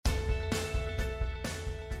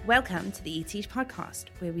Welcome to the Eteach podcast,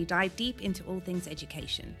 where we dive deep into all things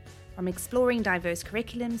education. From exploring diverse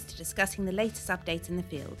curriculums to discussing the latest updates in the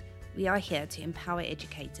field, we are here to empower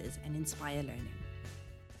educators and inspire learning.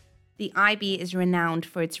 The IB is renowned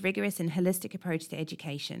for its rigorous and holistic approach to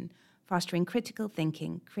education, fostering critical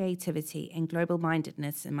thinking, creativity, and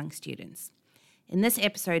global-mindedness among students. In this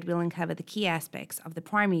episode, we'll uncover the key aspects of the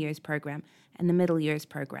primary years program and the middle years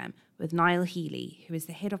program with Niall Healy, who is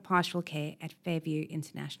the head of Pastoral Care at Fairview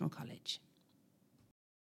International College.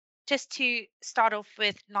 Just to start off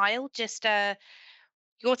with, Niall, just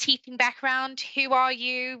your teaching background. Who are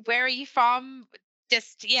you? Where are you from?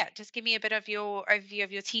 Just give me a bit of your overview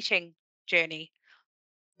of your teaching journey.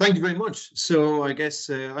 Thank you very much. So I guess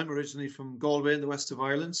I'm originally from Galway in the west of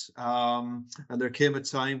Ireland, and there came a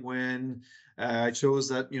time when I chose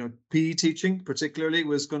that PE teaching particularly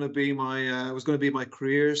was going to be my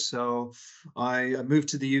career. So I moved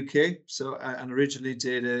to the UK. And originally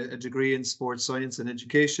did a degree in sports science and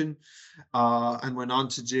education, and went on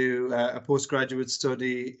to do a postgraduate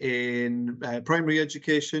study in primary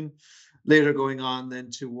education. Later going on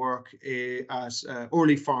then to work at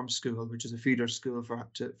Orley Farm School, which is a feeder school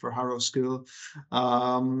for Harrow School.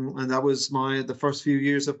 And that was the first few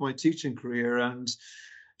years of my teaching career. And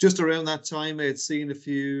just around that time, I had seen a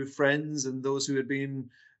few friends and those who had been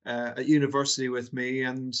at university with me,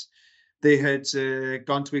 and they had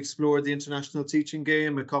gone to explore the international teaching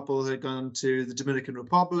game. A couple had gone to the Dominican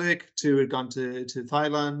Republic, two had gone to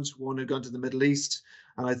Thailand, one had gone to the Middle East.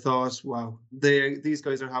 And I thought, wow, these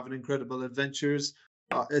guys are having incredible adventures.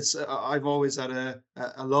 I've always had a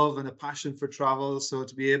love and a passion for travel. So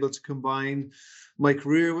to be able to combine my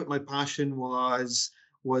career with my passion was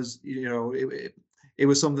it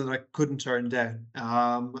was something that I couldn't turn down.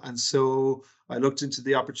 And so I looked into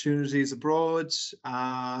the opportunities abroad,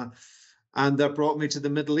 and that brought me to the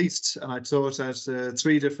Middle East. And I taught at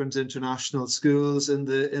 3 different international schools in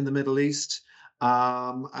the Middle East.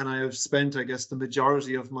 And I have spent, I guess, the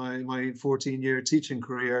majority of my 14-year teaching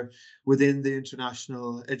career within the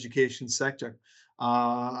international education sector.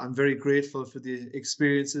 I'm very grateful for the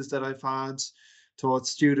experiences that I've had. Taught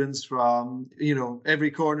students from,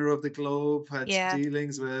 every corner of the globe, had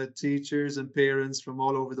dealings with teachers and parents from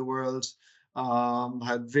all over the world,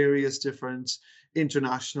 had various different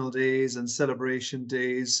international days and celebration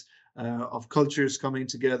days of cultures coming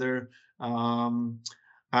together. And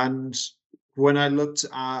when I looked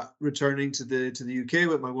at returning to the UK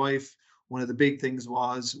with my wife, one of the big things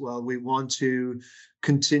was, well, we want to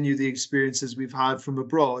continue the experiences we've had from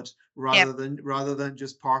abroad rather than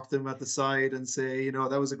just park them at the side and say,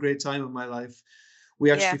 that was a great time in my life.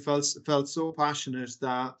 We actually felt so passionate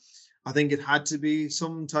that I think it had to be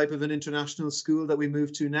some type of an international school that we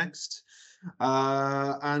moved to next.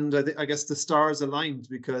 And I guess the stars aligned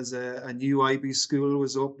because a new IB school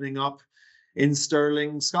was opening up in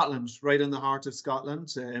Stirling, Scotland, right in the heart of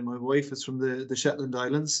Scotland. And my wife is from the Shetland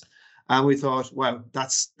Islands. And we thought, wow,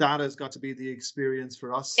 that has got to be the experience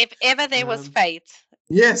for us. If ever there was fate.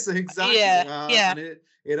 Yes, exactly. And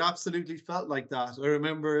it absolutely felt like that. I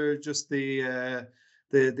remember just the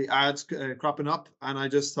ads cropping up, and I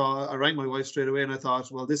just thought, I rang my wife straight away and I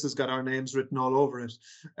thought, well, this has got our names written all over it.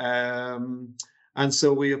 And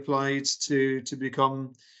so we applied to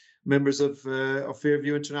become members of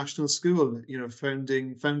Fairview International School,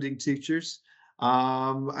 founding teachers.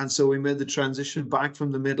 And so we made the transition back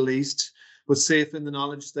from the Middle East, but safe in the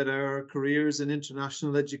knowledge that our careers in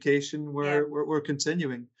international education were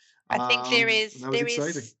continuing. I think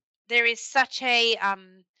there is such a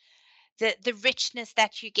the richness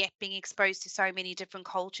that you get being exposed to so many different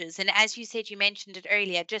cultures. And as you said, you mentioned it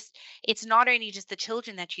earlier, it's not only just the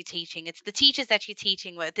children that you're teaching, it's the teachers that you're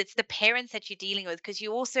teaching with, it's the parents that you're dealing with, because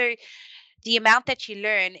you also, the amount that you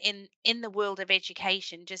learn in the world of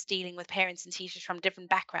education, just dealing with parents and teachers from different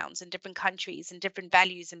backgrounds and different countries and different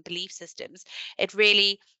values and belief systems, it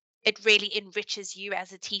really enriches you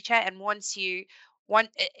as a teacher. And once you want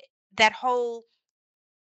that whole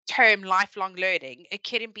term lifelong learning, it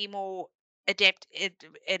couldn't be more adept in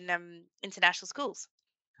international schools.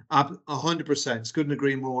 100%, couldn't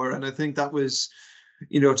agree more. And I think that was,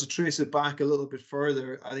 to trace it back a little bit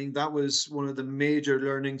further, I think that was one of the major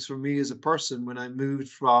learnings for me as a person when I moved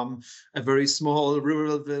from a very small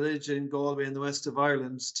rural village in Galway in the west of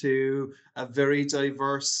Ireland to a very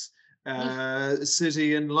diverse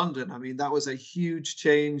city in London. I mean, that was a huge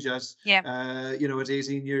change at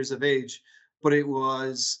 18 years of age. But it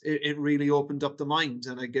really opened up the mind.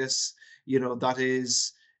 And I guess, that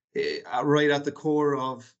is right at the core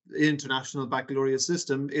of the International Baccaulaurette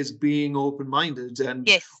system, is being open-minded and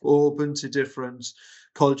open to different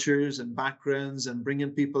cultures and backgrounds and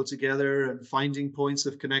bringing people together and finding points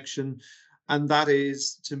of connection. And that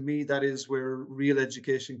is, to me, that is where real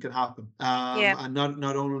education can happen. Yeah. And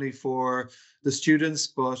not only for the students,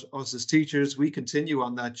 but us as teachers, we continue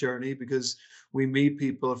on that journey because we meet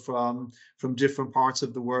people from different parts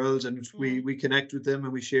of the world, and we connect with them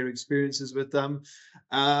and we share experiences with them.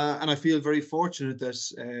 And I feel very fortunate that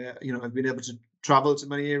I've been able to travel to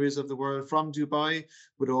many areas of the world from Dubai,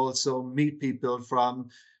 but also meet people from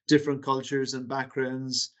different cultures and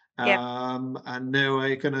backgrounds. Yeah. And now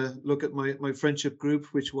I kind of look at my friendship group,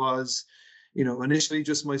 which was, initially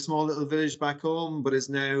just my small little village back home, but is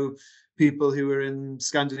now people who are in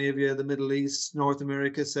Scandinavia, the Middle East, North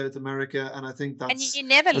America, South America, and I think And you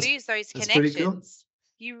never lose those that's pretty cool. connections.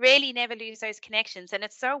 You really never lose those connections, and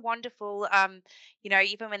it's so wonderful.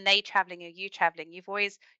 Even when they traveling or you traveling, you've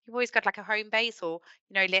always got like a home base, or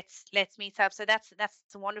let's meet up. So that's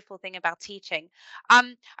the wonderful thing about teaching.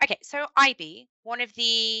 Okay, so IB, one of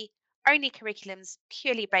the only curriculums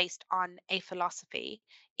purely based on a philosophy.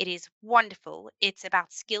 It is wonderful. It's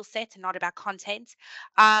about skill set and not about content.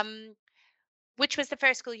 Um, which was the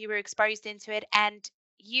first school you were exposed into it? And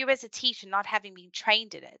you as a teacher, not having been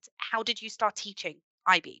trained in it, how did you start teaching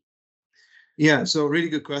IB? Yeah, so really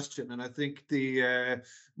good question. And I think the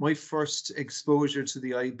my first exposure to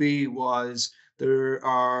the IB was there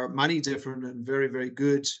are many different and very, very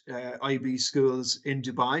good IB schools in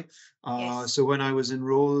Dubai. Yes. So when I was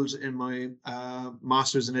enrolled in my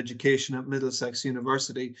master's in education at Middlesex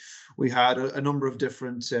University, we had a number of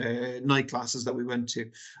different night classes that we went to.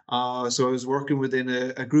 So I was working within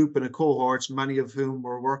a group and a cohort, many of whom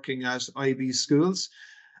were working at IB schools.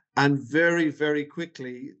 And very, very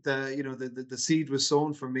quickly, the seed was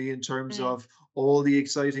sown for me in terms Mm. of all the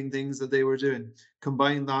exciting things that they were doing.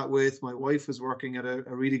 Combine that with my wife was working at a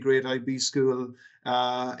really great IB school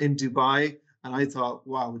in Dubai, and I thought,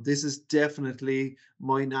 wow, this is definitely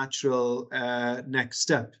my natural next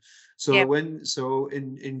step. Yeah.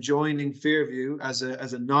 In joining Fairview as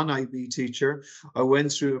a non-IB teacher, I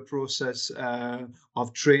went through a process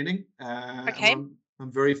of training. Okay.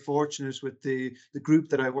 I'm very fortunate with the group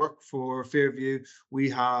that I work for, Fairview. We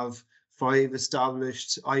have 5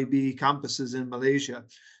 established IB campuses in Malaysia.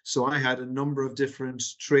 So I had a number of different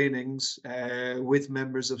trainings with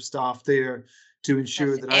members of staff there to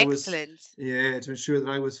ensure That's that excellent.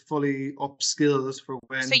 I was fully upskilled for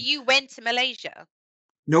when. So you went to Malaysia,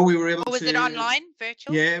 No, we were able or was it to. online,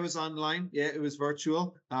 virtual? Yeah, it was online. Yeah, it was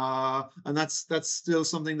virtual. And that's still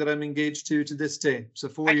something that I'm engaged to this day. So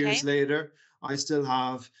 4 years Okay. later, I still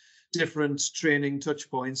have different training touch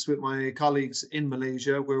points with my colleagues in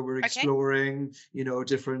Malaysia where we're Okay. exploring,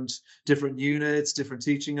 different units, different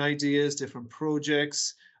teaching ideas, different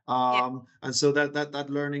projects. And so that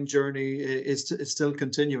learning journey is still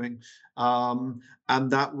continuing.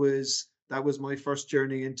 And that was my first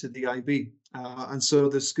journey into the IB. And so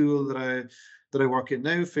the school that I work in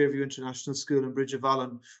now, Fairview International School in Bridge of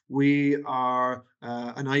Allen, we are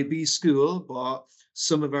an IB school, but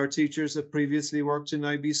some of our teachers have previously worked in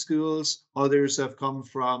IB schools. Others have come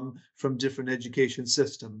from different education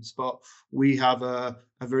systems. But we have a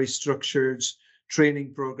very structured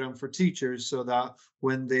training program for teachers so that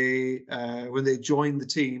when they join the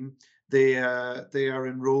team, they are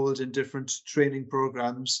enrolled in different training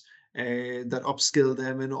programs that upskill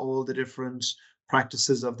them in all the different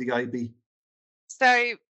practices of the IB.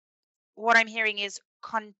 So what I'm hearing is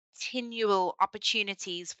continual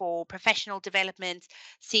opportunities for professional development,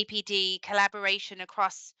 CPD, collaboration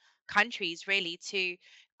across countries, really, to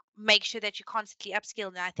make sure that you're constantly upskilled.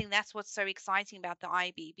 And I think that's what's so exciting about the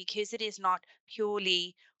IB, because it is not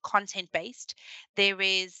purely content based. There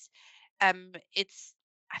is, it's,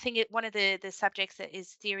 I think one of the subjects that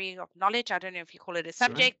is theory of knowledge. I don't know if you call it a That's right.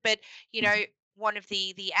 subject, but you know, one of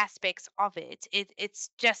the aspects of it's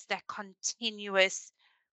just that continuous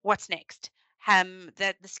what's next.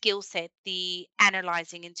 The skill set, the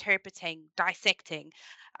analyzing, interpreting, dissecting.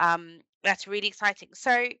 That's really exciting.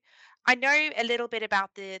 So I know a little bit about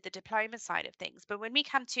the diploma side of things, but when we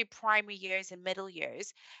come to primary years and middle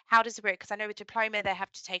years, how does it work? Because I know with diploma they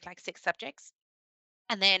have to take like 6 subjects,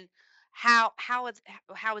 and then how is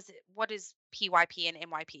it? What is PYP and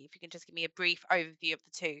MYP? If you can just give me a brief overview of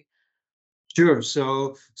the two. Sure.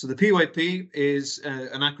 So the PYP is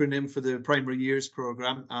an acronym for the Primary Years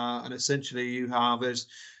Program, and essentially you have it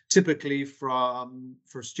typically for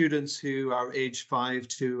students who are age 5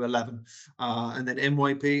 to 11. And then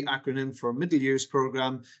MYP, acronym for Middle Years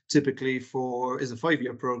Program, typically is a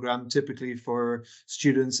 5-year program, typically for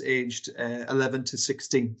students aged 11 to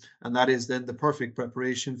 16. And that is then the perfect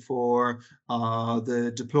preparation for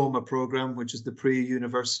the diploma program, which is the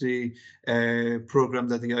pre-university program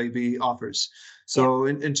that the IB offers. So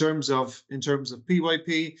in terms of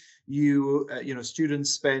PYP, students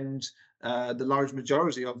spend the large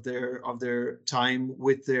majority of their time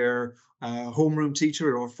with their homeroom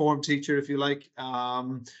teacher or form teacher, if you like,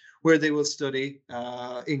 where they will study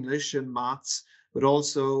English and maths, but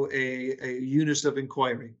also a unit of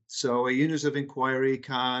inquiry. So a unit of inquiry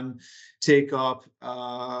can take up,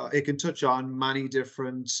 it can touch on many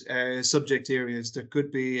different subject areas. There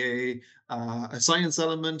could be a science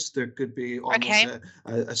element, there could be almost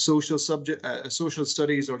a social subject, a social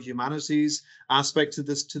studies or humanities aspect to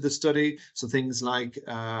the study. So things like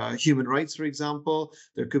human rights, for example.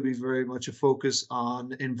 There could be very much a focus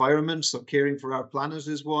on environment, so caring for our planet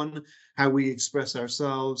is one, how we express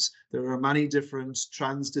ourselves. There are many different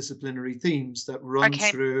transdisciplinary themes that run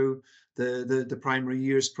through the primary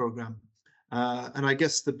years program. And I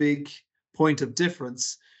guess the big point of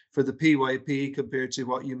difference for the PYP compared to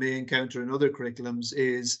what you may encounter in other curriculums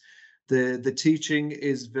is the teaching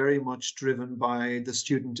is very much driven by the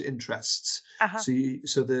student interests.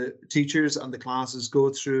 So the teachers and the classes go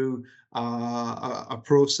through a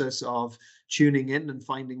process of tuning in and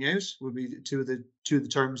finding out, would be two of the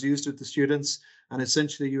terms used with the students. And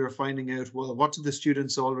essentially you are finding out, well, what do the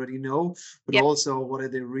students already know, but also what are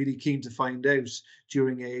they really keen to find out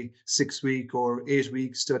during a 6-week or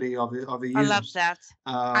 8-week study of a unit. I love that.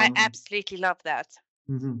 I absolutely love that.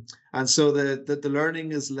 Mm-hmm. And so the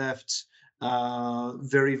learning is left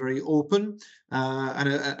very, very open,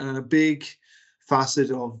 and a big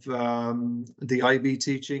facet of the IB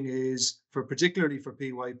teaching is, particularly for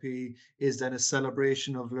PYP, is then a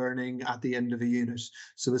celebration of learning at the end of a unit.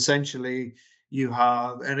 So essentially you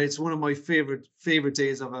have, and it's one of my favorite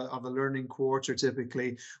days of a learning quarter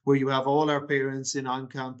typically, where you have all our parents in on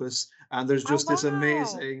campus, and there's just this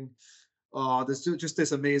amazing there's just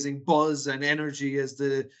this amazing buzz and energy as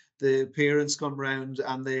the parents come round,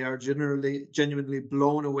 and they are genuinely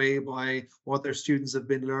blown away by what their students have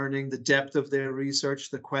been learning, the depth of their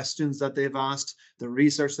research, the questions that they've asked, the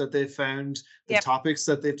research that they've found, the topics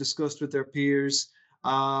that they've discussed with their peers.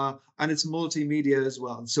 And it's multimedia as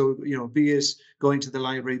well. So, be it going to the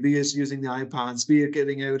library, be it using the iPads, be it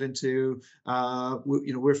getting out into,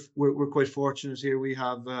 we're quite fortunate here. We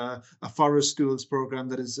have a forest schools program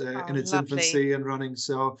that is in its infancy and running.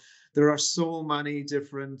 So there are so many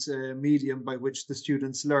different medium by which the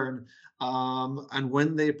students learn. And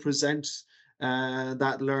when they present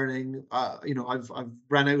that learning, I've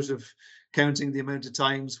ran out of counting the amount of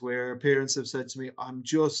times where parents have said to me, I'm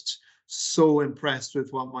just so impressed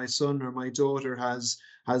with what my son or my daughter has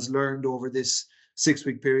learned over this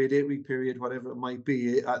 6-week period, 8-week period, whatever it might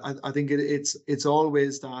be. I think it's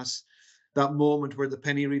always that moment where the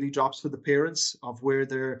penny really drops for the parents, of where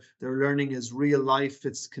their learning is real life,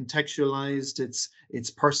 it's contextualized, it's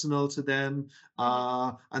personal to them,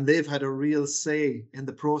 and they've had a real say in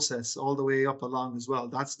the process all the way up along as well.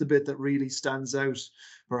 That's the bit that really stands out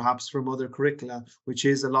perhaps from other curricula, which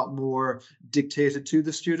is a lot more dictated to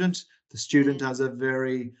the student. The student has a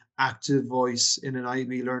very active voice in an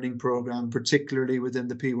IB learning program, particularly within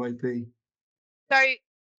the PYP. So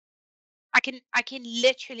I can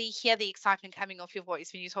literally hear the excitement coming off your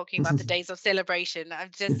voice when you're talking about the days of celebration. I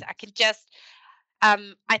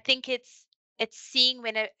think it's seeing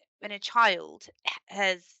when a child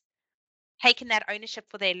has taken that ownership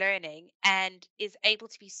for their learning and is able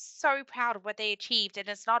to be so proud of what they achieved, and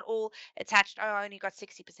it's not all attached, I only got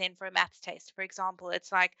 60% for a maths test, for example.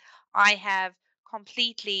 It's like, I have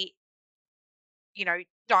completely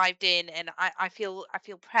dived in, and I feel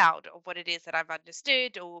proud of what it is that I've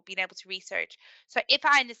understood or been able to research. So if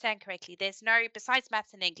I understand correctly, there's no, besides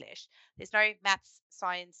maths and English, there's no maths,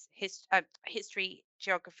 science, history,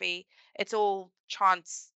 geography. It's all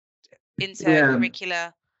chance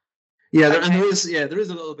curricular. And there is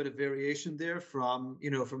a little bit of variation there from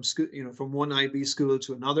school, from one IB school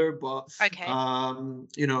to another, but so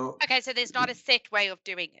there's not a set way of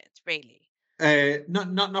doing it, really.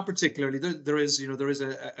 Not particularly. There is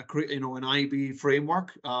an IB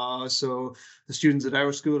framework. So the students at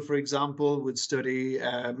our school, for example, would study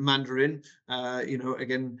Mandarin.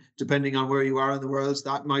 Again, depending on where you are in the world,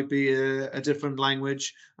 that might be a different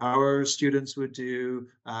language. Our students would do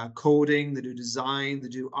coding, they do design, they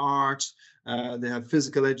do art. they have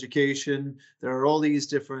physical education. There are all these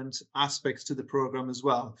different aspects to the program as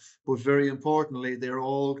well. But very importantly, they're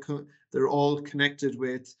all connected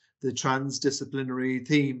with the transdisciplinary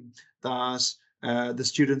theme that the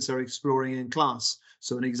students are exploring in class.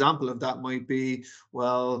 So an example of that might be,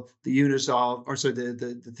 well, the unit of, or sorry,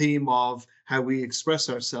 the theme of how we express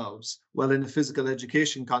ourselves. Well, in a physical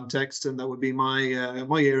education context, and that would be my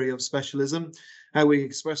my area of specialism, how we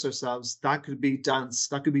express ourselves. That could be dance.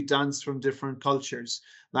 That could be dance from different cultures.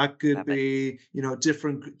 That could be, you know,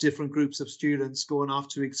 different groups of students going off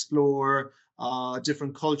to explore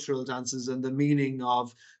different cultural dances and the meaning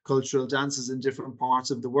of cultural dances in different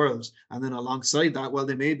parts of the world. And then alongside that, well,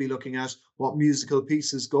 they may be looking at what musical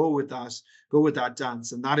pieces go with that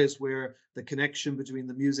dance. And that is where the connection between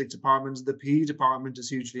the music department and the PE department is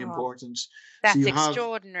hugely important. That's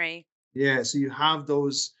extraordinary. So you have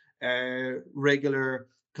those regular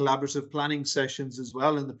collaborative planning sessions as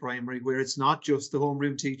well in the primary, where it's not just the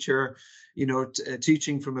homeroom teacher, you know,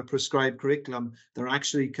 teaching from a prescribed curriculum. They're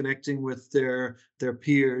actually connecting with their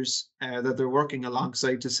peers that they're working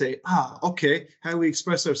alongside to say, okay, how we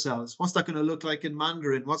express ourselves. What's that going to look like in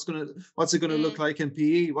Mandarin? What's it going to look like in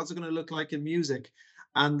PE? What's it going to look like in music?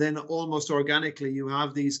 And then almost organically, you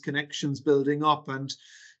have these connections building up and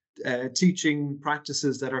teaching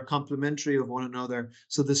practices that are complementary of one another.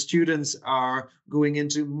 So the students are going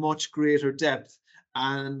into much greater depth.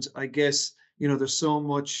 And I guess, you know, there's so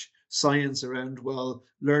much science around, well,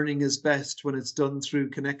 learning is best when it's done through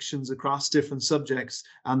connections across different subjects.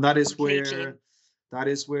 And that is where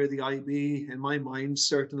the IB, in my mind,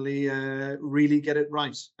 certainly really get it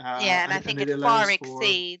right. And I think it far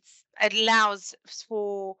exceeds, it allows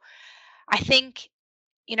for, I think,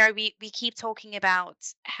 you know, we keep talking about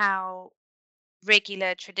how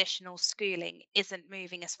regular traditional schooling isn't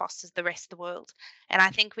moving as fast as the rest of the world. And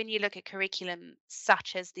I think when you look at curriculum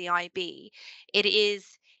such as the IB, it is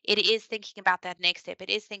thinking about that next step. It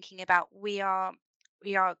is thinking about we are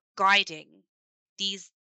guiding these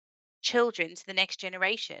children to the next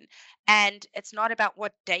generation, and it's not about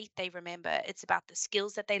what date they remember, it's about the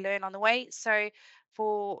skills that they learn on the way. So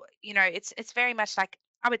for, you know, it's very much like,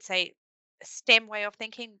 I would say, a STEM way of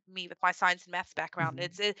thinking. Me with my science and maths background,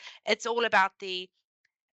 it's all about the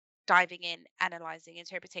diving in, analyzing,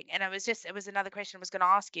 interpreting. And it was another question I was going to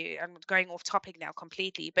ask you. I'm going off topic now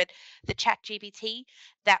completely, but the chat GBT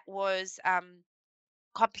that was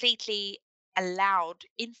completely allowed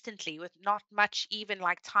instantly, with not much even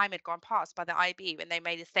like time had gone past by the IB when they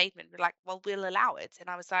made a statement. We're like, well, we'll allow it. And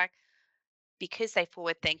I was like, because they're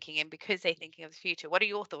forward thinking and because they're thinking of the future. What are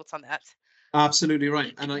your thoughts on that? Absolutely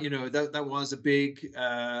right, and you know, that was a big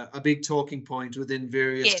talking point within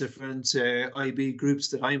various different IB groups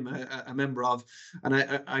that I'm a member of, and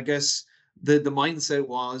I guess the mindset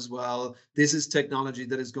was, well, this is technology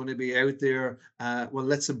that is going to be out there. Well,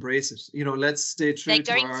 let's embrace it. You know, let's stay true. They're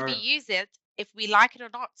going to be use it if we like it or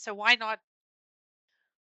not. So why not?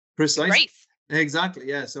 Precisely. Embrace. Exactly.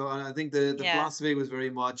 Yeah. So I think the philosophy was very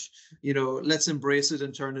much, you know, let's embrace it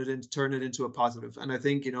and turn it into a positive. And I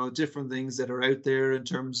think, you know, different things that are out there in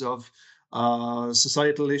terms of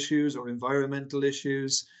societal issues or environmental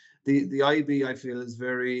issues. The IB, I feel, is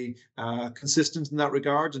very consistent in that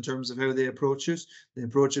regard in terms of how they approach it. They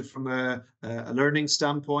approach it from a learning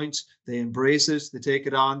standpoint. They embrace it. They take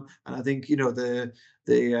it on. And I think, you know, the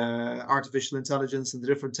artificial intelligence and the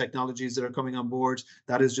different technologies that are coming on board,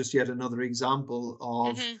 that is just yet another example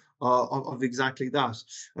of exactly that.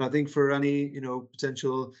 And I think for any, you know,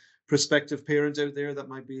 potential prospective parent out there that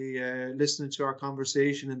might be listening to our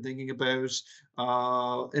conversation and thinking about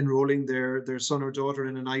enrolling their son or daughter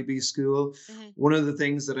in an IB school, one of the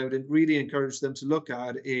things that I would really encourage them to look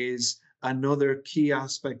at is another key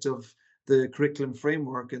aspect of the curriculum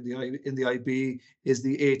framework in the IB is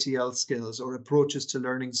the ATL skills, or approaches to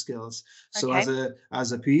learning skills. So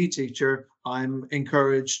as a PE teacher, I'm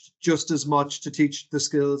encouraged just as much to teach the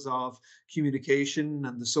skills of communication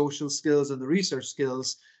and the social skills and the research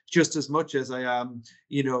skills, just as much as I am,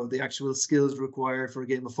 you know, the actual skills required for a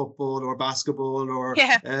game of football or basketball or,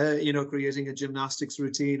 you know, creating a gymnastics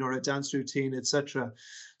routine or a dance routine, etc.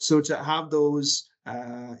 So to have those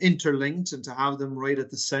interlinked and to have them right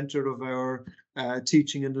at the center of our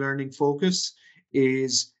teaching and learning focus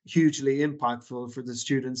is hugely impactful for the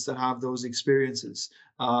students that have those experiences.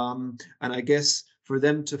 And I guess for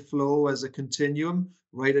them to flow as a continuum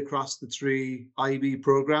right across the 3 IB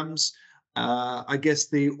programs, I guess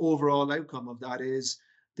the overall outcome of that is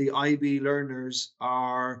the IB learners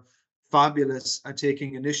are fabulous at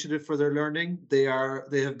taking initiative for their learning. They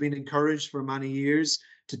have been encouraged for many years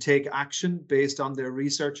to take action based on their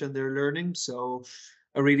research and their learning. So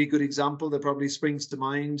a really good example that probably springs to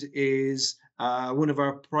mind is one of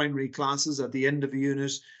our primary classes at the end of a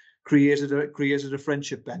unit created a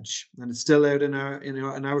friendship bench, and it's still out in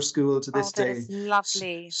our school to this That day. is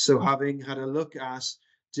lovely. So having had a look at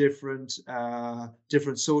different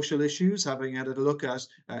social issues, having had a look at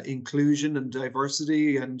inclusion and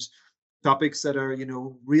diversity and topics that are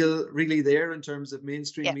really there in terms of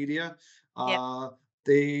mainstream Yep. media, Yep.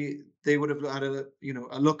 they would have had a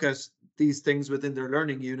look at these things within their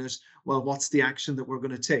learning unit. Well, what's the action that we're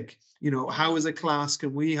going to take? How as a class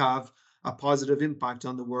can we have a positive impact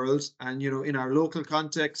on the world? And in our local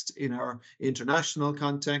context, in our international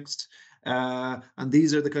context, and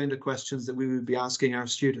these are the kind of questions that we would be asking our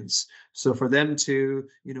students. So for them to,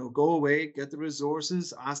 go away, get the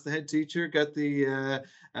resources, ask the head teacher, get the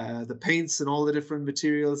paints and all the different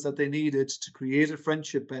materials that they needed to create a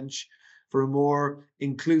friendship bench for a more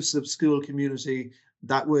inclusive school community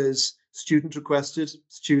that was student requested,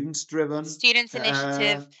 students driven, Students'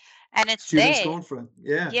 initiative, and it's students there. going for it.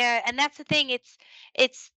 Yeah. Yeah, and that's the thing.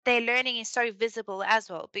 It's their learning is so visible as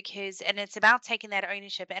well, because and it's about taking that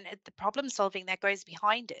ownership and the problem solving that goes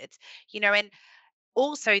behind it, and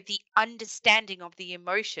also the understanding of the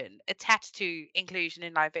emotion attached to inclusion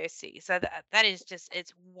and diversity. So that is just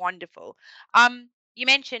it's wonderful. You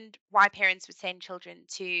mentioned why parents would send children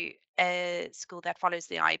to a school that follows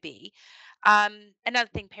the IB. Another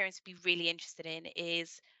thing parents would be really interested in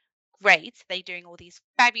is great, they're doing all these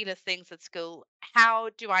fabulous things at school. How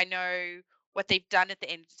do I know what they've done at the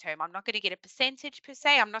end of the term? I'm not going to get a percentage per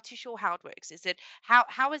se. I'm not too sure how it works. Is it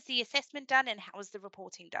how is the assessment done and how is the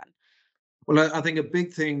reporting done? Well, I think a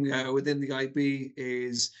big thing within the IB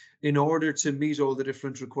is, in order to meet all the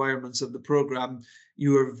different requirements of the program,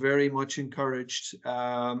 you are very much encouraged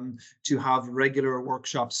to have regular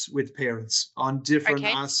workshops with parents on different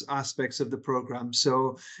Okay. aspects of the program.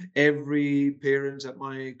 So every parent at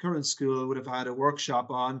my current school would have had a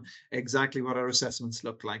workshop on exactly what our assessments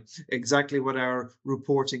look like, exactly what our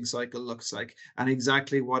reporting cycle looks like, and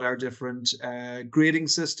exactly what our different grading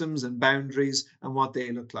systems and boundaries and what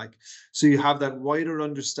they look like. So you have that wider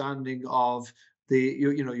understanding of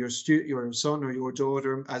your son or your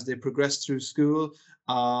daughter as they progress through school,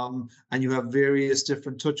 and you have various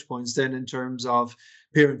different touch points then in terms of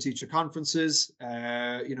parent teacher conferences,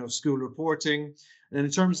 school reporting, and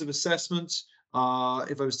in terms of assessment.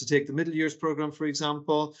 If I was to take the middle years program, for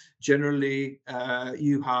example, generally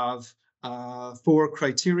you have 4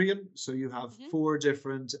 criterion. So you have 4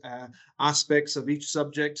 different aspects of each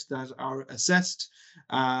subject that are assessed,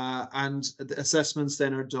 and the assessments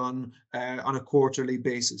then are done on a quarterly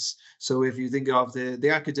basis. So if you think of the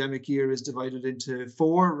academic year is divided into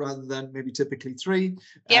 4 rather than maybe typically 3,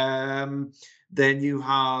 Yep. then you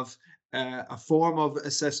have a form of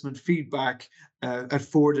assessment feedback at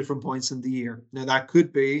 4 different points in the year. Now that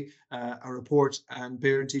could be a report and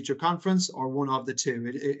parent-teacher conference, or one of the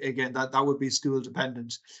two. Again, that would be school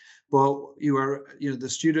dependent. But the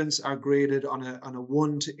students are graded on a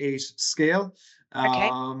 1 to 8 scale, Okay.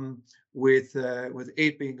 with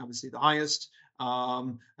 8 being obviously the highest.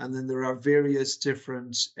 And then there are various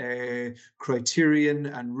different criterion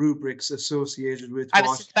and rubrics associated with I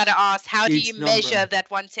was just about to ask, how do you each measure number. that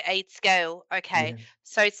 1 to 8 scale? Okay. Yeah.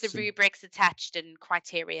 So it's the So rubrics attached and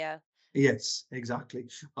criteria. yes, exactly.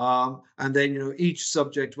 And then each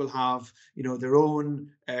subject will have their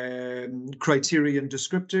own criterion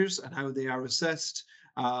descriptors and how they are assessed.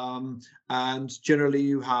 And generally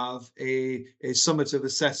you have a summative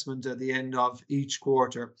assessment at the end of each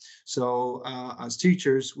quarter. So as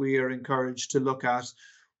teachers, we are encouraged to look at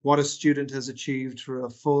what a student has achieved for a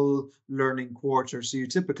full learning quarter. So you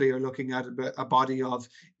typically are looking at a body of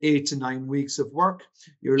 8 to 9 weeks of work.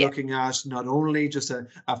 You're Yep. looking at not only just a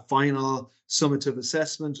final summative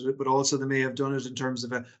assessment, but also they may have done it in terms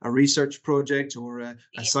of a research project or a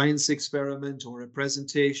science experiment or a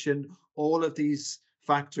presentation. All of these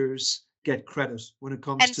factors get credit when it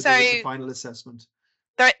comes And to so the final assessment.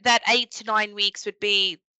 that 8 to 9 weeks would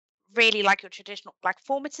be really like your traditional, like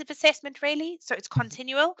formative assessment, really. So it's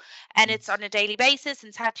continual and it's on a daily basis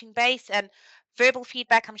and touching base and verbal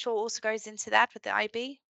feedback. I'm sure also goes into that with the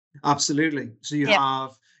IB. Absolutely. So you Yep.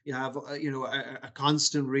 have a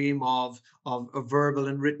constant ream of verbal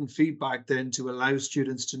and written feedback then to allow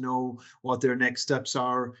students to know what their next steps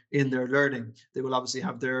are in their learning. They will obviously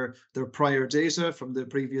have their prior data from the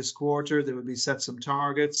previous quarter. They will be set some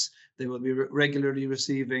targets. They will be regularly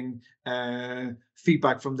receiving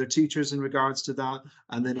feedback from their teachers in regards to that,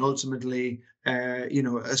 and then ultimately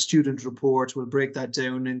a student report will break that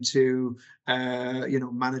down into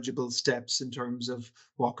manageable steps in terms of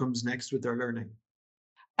what comes next with their learning.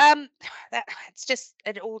 That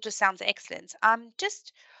it all just sounds excellent.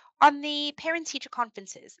 Just on the parent-teacher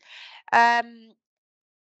conferences, um,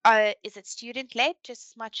 is it student-led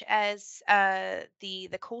just as much as the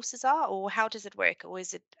courses are, or how does it work, or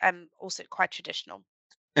is it also quite traditional?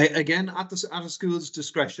 Again, at a school's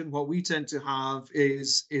discretion, what we tend to have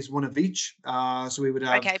is one of each. So we would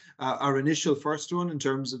have Okay, our initial first one in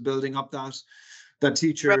terms of building up that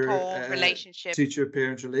rapport, relationship. teacher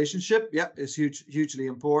parent relationship. Yeah, is hugely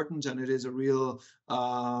important, and it is a real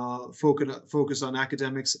focus on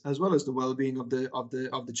academics as well as the well-being of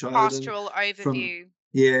the child, and Pastoral from overview.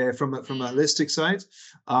 from a Mm, holistic side.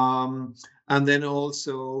 And then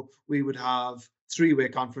also we would have three-way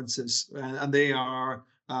conferences, and they are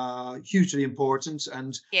hugely important.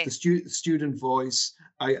 And the yes. student voice,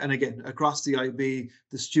 and again across the IB,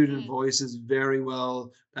 the student Mm, voice is very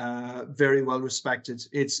well respected.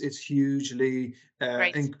 It's hugely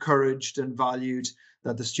great. encouraged and valued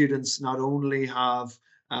that the students not only have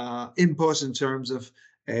input in terms of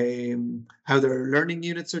how their learning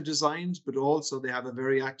units are designed, but also they have a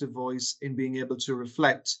very active voice in being able to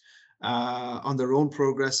reflect on their own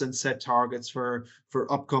progress and set targets for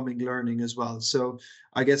upcoming learning as well. So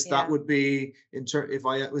I guess that Yeah. would be if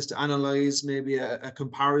I was to analyze maybe a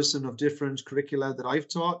comparison of different curricula that I've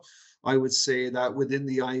taught, I would say that within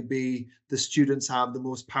the IB, the students have the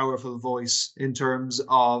most powerful voice in terms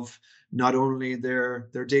of not only their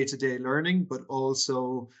day-to-day learning, but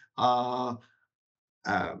also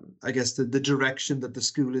I guess the direction that the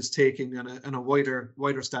school is taking on a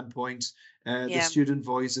wider standpoint. The Yeah. student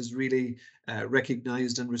voice is really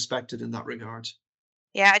recognized and respected in that regard.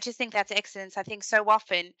 Yeah, I just think that's excellent. I think so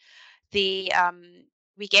often the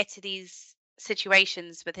we get to these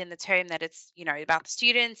situations within the term that it's about the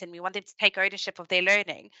students and we want them to take ownership of their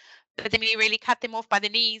learning, but then we really cut them off by the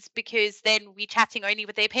knees because then we're chatting only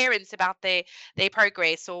with their parents about their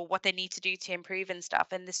progress or what they need to do to improve and stuff.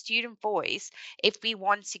 And the student voice, if we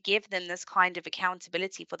want to give them this kind of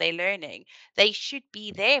accountability for their learning, they should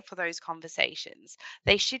be there for those conversations.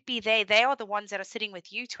 They should be there. They are the ones that are sitting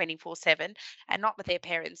with you 24/7 and not with their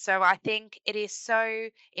parents. So I think it is so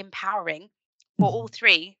empowering for all Mhm,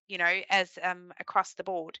 three, as across the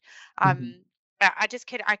board. mhm.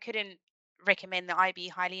 I couldn't recommend the IB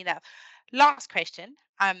highly enough. Last question.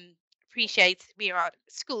 Appreciate we are at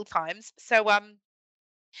school times. So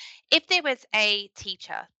if there was a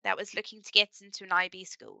teacher that was looking to get into an IB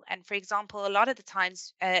school, and for example, a lot of the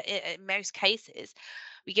times, in most cases,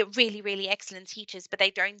 we get really, really excellent teachers, but they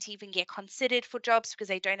don't even get considered for jobs because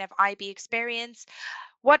they don't have IB experience.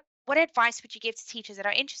 What advice would you give to teachers that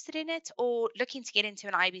are interested in it or looking to get into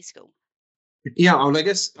an IB school? Yeah, well, I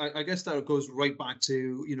guess that goes right back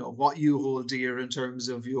to what you hold dear in terms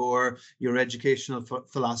of your educational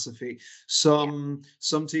philosophy. Yeah.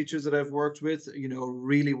 Some teachers that I've worked with,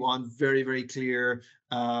 really want very very clear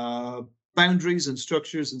uh, boundaries and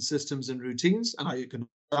structures and systems and routines, and I can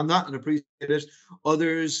understand that and appreciate it.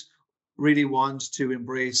 Others really want to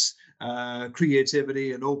embrace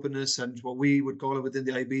creativity and openness and what we would call it within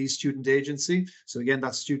the IB student agency. So again,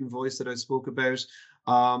 that student voice that I spoke about.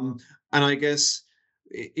 Um, and I guess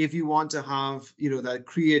if you want to have, that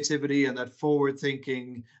creativity and that forward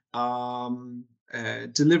thinking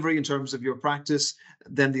delivery in terms of your practice,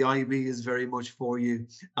 then the IB is very much for you.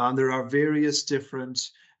 And there are various different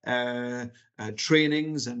uh,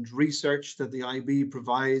 trainings and research that the IB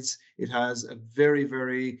provides. It has a very,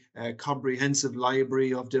 very comprehensive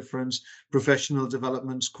library of different professional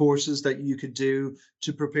development courses that you could do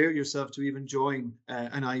to prepare yourself to even join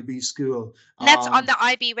an IB school. And that's on Um, the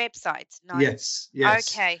IB website, no? yes, yes,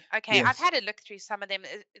 Okay, okay. I've yes, had a look through some of them.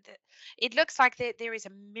 It looks like there is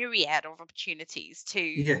a myriad of opportunities to,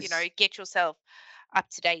 yes. get yourself up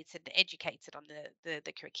to date and educated on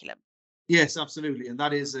the curriculum. Yes, absolutely, and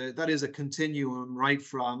that is a continuum, right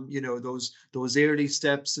from those early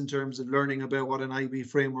steps in terms of learning about what an IB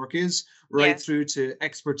framework is, right Yeah. through to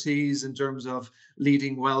expertise in terms of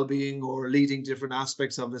leading well-being or leading different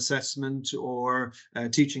aspects of assessment or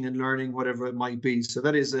teaching and learning, whatever it might be. So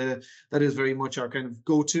that is very much our kind of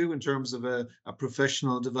go-to in terms of a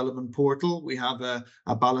professional development portal. We have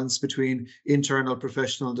a balance between internal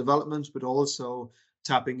professional development, but also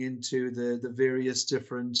tapping into the various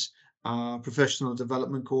different professional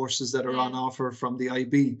development courses that are on Mm. offer from the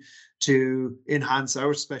IB to enhance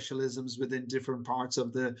our specialisms within different parts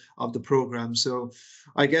of the program. So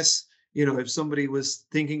I guess if somebody was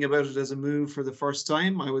thinking about it as a move for the first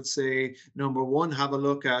time, I would say number one, have a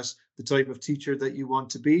look at the type of teacher that you want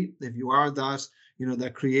to be. If you are that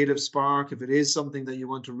creative spark, if it is something that you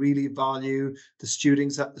want to really value, the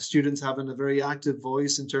students having a very active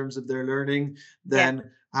voice in terms of their learning, Yeah.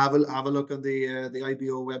 then have a look on the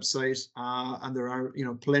IBO website, and there are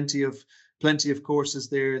plenty of courses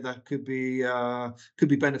there that could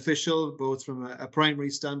be beneficial, both from a primary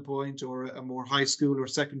standpoint or a more high school or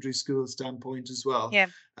secondary school standpoint as well. Yeah.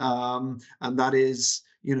 And that is,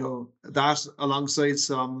 that alongside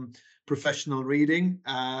some professional reading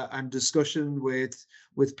and discussion with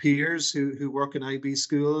peers who work in IB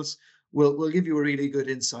schools will give you a really good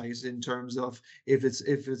insight in terms of if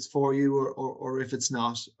it's for you or if it's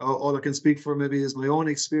not. All I can speak for maybe is my own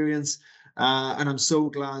experience. And I'm so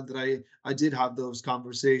glad that I did have those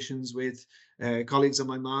conversations with colleagues on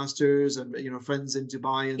my master's and friends in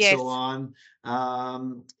Dubai and so on.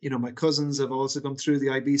 My cousins have also come through the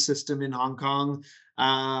IB system in Hong Kong.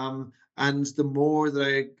 And the more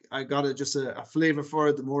that I got just a flavor for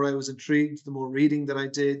it, the more I was intrigued, the more reading that I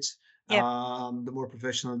did, the more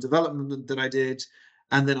professional development that I did.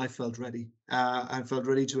 And then I felt ready. I felt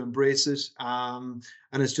ready to embrace it. And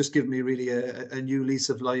it's just given me really a new lease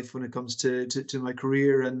of life when it comes to my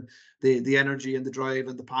career and the energy and the drive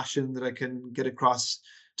and the passion that I can get across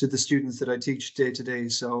to the students that I teach day to day.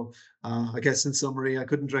 So I guess in summary, I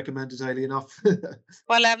couldn't recommend it highly enough.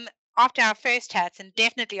 Well, after our first chats, and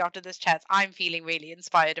definitely after this chat, I'm feeling really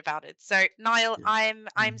inspired about it. So Niall,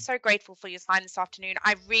 I'm so grateful for your time this afternoon.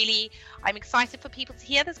 I'm excited for people to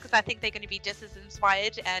hear this, because I think they're going to be just as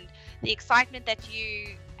inspired, and the excitement that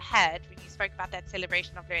you had when you spoke about that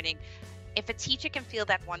celebration of learning. If a teacher can feel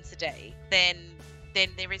that once a day, then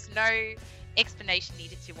there is no explanation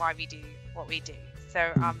needed to why we do what we do. So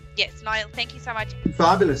yes, Niall, thank you so much.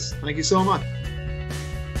 Fabulous. Thank you so much.